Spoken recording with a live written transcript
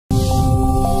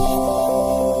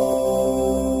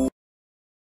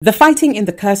The fighting in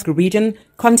the Kursk region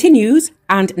continues,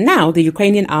 and now the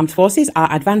Ukrainian Armed Forces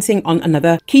are advancing on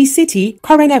another key city,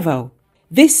 Korenevo.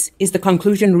 This is the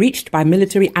conclusion reached by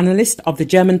military analyst of the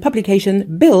German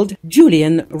publication Bild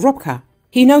Julian Röpke.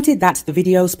 He noted that the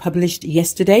videos published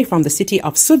yesterday from the city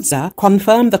of Sudzha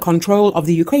confirm the control of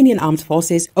the Ukrainian Armed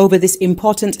Forces over this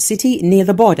important city near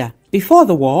the border. Before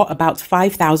the war, about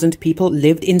 5,000 people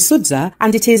lived in Sudzha,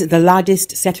 and it is the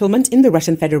largest settlement in the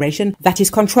Russian Federation that is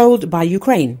controlled by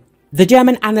Ukraine. The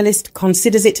German analyst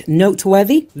considers it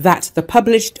noteworthy that the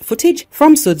published footage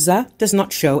from Sudzha does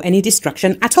not show any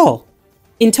destruction at all.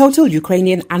 In total,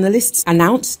 Ukrainian analysts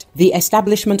announced the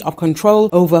establishment of control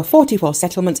over 44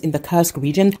 settlements in the Kursk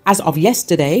region as of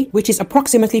yesterday, which is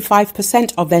approximately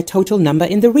 5% of their total number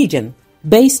in the region.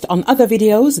 Based on other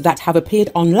videos that have appeared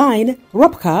online,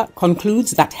 Röpke concludes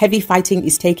that heavy fighting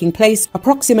is taking place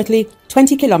approximately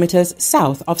 20 kilometers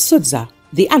south of Sudzha.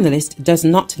 The analyst does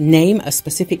not name a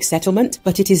specific settlement,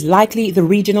 but it is likely the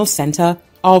regional center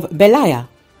of Belaya.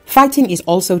 Fighting is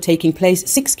also taking place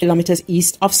 6 kilometers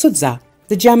east of Sudzha.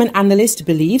 The German analyst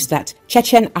believes that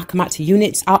Chechen Akhmat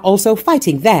units are also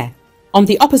fighting there. On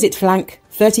the opposite flank,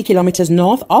 30 kilometers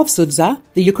north of Sudzha,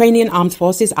 the Ukrainian Armed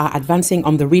Forces are advancing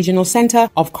on the regional center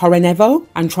of Korenevo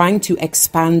and trying to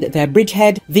expand their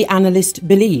bridgehead, the analyst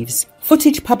believes.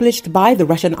 Footage published by the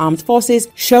Russian Armed Forces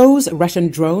shows Russian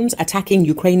drones attacking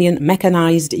Ukrainian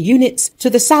mechanized units to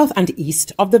the south and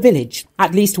east of the village.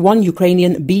 At least one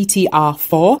Ukrainian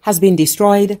BTR-4 has been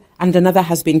destroyed and another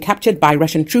has been captured by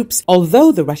Russian troops,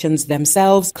 although the Russians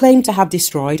themselves claim to have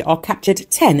destroyed or captured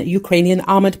 10 Ukrainian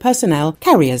armored personnel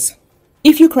carriers.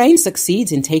 If Ukraine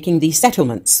succeeds in taking these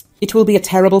settlements, it will be a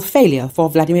terrible failure for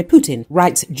Vladimir Putin,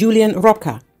 writes Julian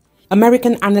Röpke.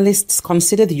 American analysts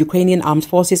consider the Ukrainian Armed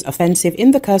Forces offensive in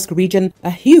the Kursk region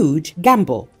a huge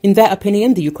gamble. In their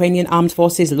opinion, the Ukrainian Armed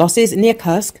Forces losses near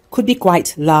Kursk could be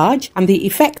quite large and the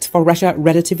effect for Russia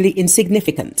relatively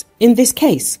insignificant. In this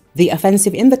case, the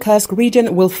offensive in the Kursk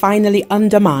region will finally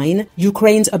undermine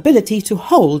Ukraine's ability to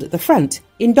hold the front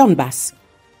in Donbass.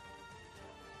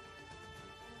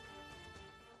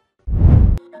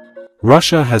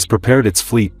 Russia has prepared its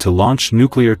fleet to launch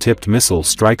nuclear-tipped missile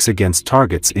strikes against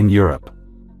targets in Europe.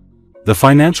 The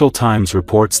Financial Times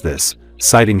reports this,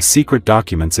 citing secret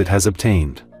documents it has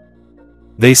obtained.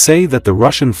 They say that the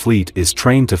Russian fleet is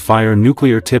trained to fire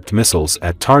nuclear-tipped missiles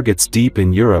at targets deep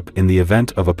in Europe in the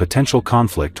event of a potential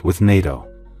conflict with NATO.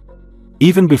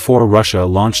 Even before Russia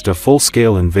launched a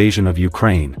full-scale invasion of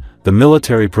Ukraine, the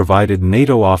military provided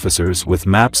NATO officers with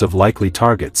maps of likely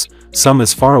targets, some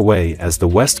as far away as the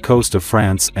west coast of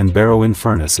France and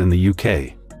Barrow-in-Furness in the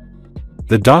UK.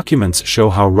 The documents show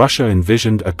how Russia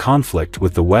envisioned a conflict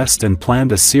with the West and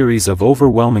planned a series of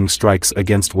overwhelming strikes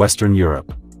against Western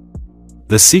Europe.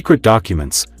 The secret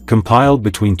documents, compiled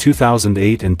between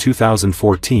 2008 and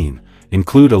 2014,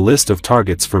 include a list of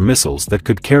targets for missiles that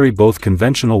could carry both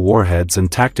conventional warheads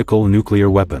and tactical nuclear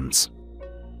weapons.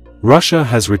 Russia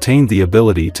has retained the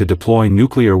ability to deploy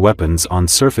nuclear weapons on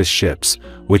surface ships,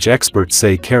 which experts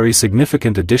say carry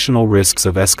significant additional risks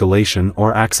of escalation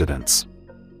or accidents.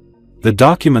 The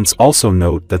documents also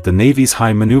note that the Navy's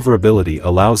high maneuverability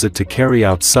allows it to carry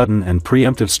out sudden and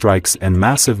preemptive strikes and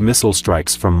massive missile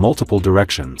strikes from multiple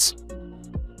directions.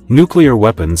 Nuclear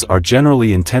weapons are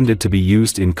generally intended to be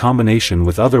used in combination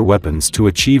with other weapons to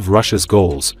achieve Russia's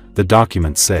goals, the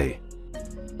documents say.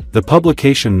 The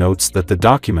publication notes that the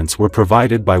documents were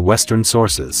provided by Western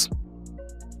sources.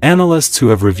 Analysts who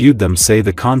have reviewed them say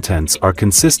the contents are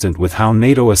consistent with how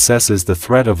NATO assesses the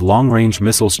threat of long-range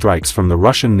missile strikes from the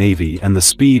Russian Navy and the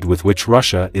speed with which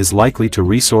Russia is likely to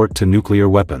resort to nuclear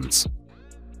weapons.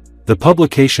 The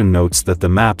publication notes that the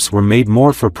maps were made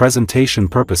more for presentation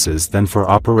purposes than for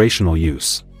operational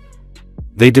use.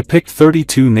 They depict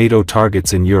 32 NATO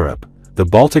targets in Europe. The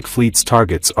Baltic Fleet's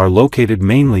targets are located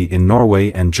mainly in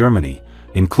Norway and Germany,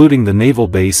 including the naval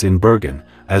base in Bergen,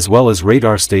 as well as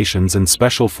radar stations and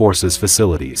special forces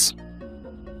facilities.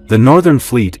 The Northern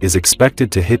Fleet is expected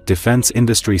to hit defense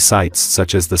industry sites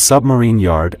such as the submarine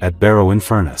yard at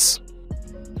Barrow-in-Furness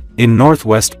in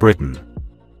northwest Britain.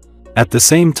 At the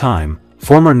same time,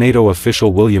 former NATO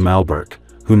official William Alberg,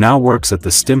 who now works at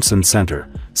the Stimson Center,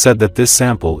 said that this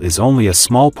sample is only a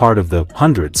small part of the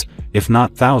hundreds, if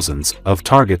not thousands, of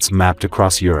targets mapped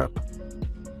across Europe.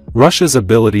 Russia's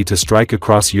ability to strike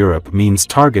across Europe means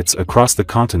targets across the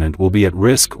continent will be at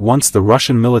risk once the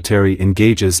Russian military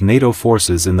engages NATO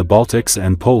forces in the Baltics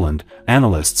and Poland,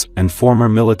 analysts and former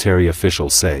military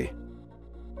officials say.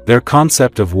 Their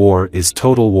concept of war is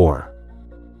total war.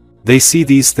 They see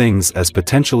these things as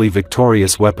potentially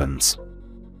victorious weapons.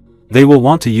 They will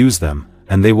want to use them,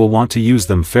 and they will want to use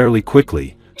them fairly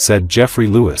quickly, said Jeffrey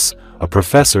Lewis, a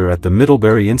professor at the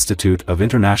Middlebury Institute of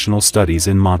International Studies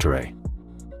in Monterey.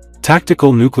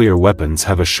 Tactical nuclear weapons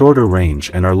have a shorter range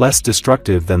and are less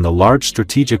destructive than the large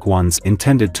strategic ones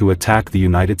intended to attack the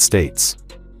United States.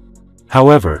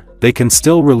 However, they can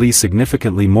still release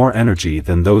significantly more energy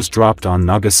than those dropped on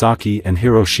Nagasaki and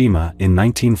Hiroshima in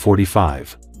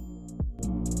 1945.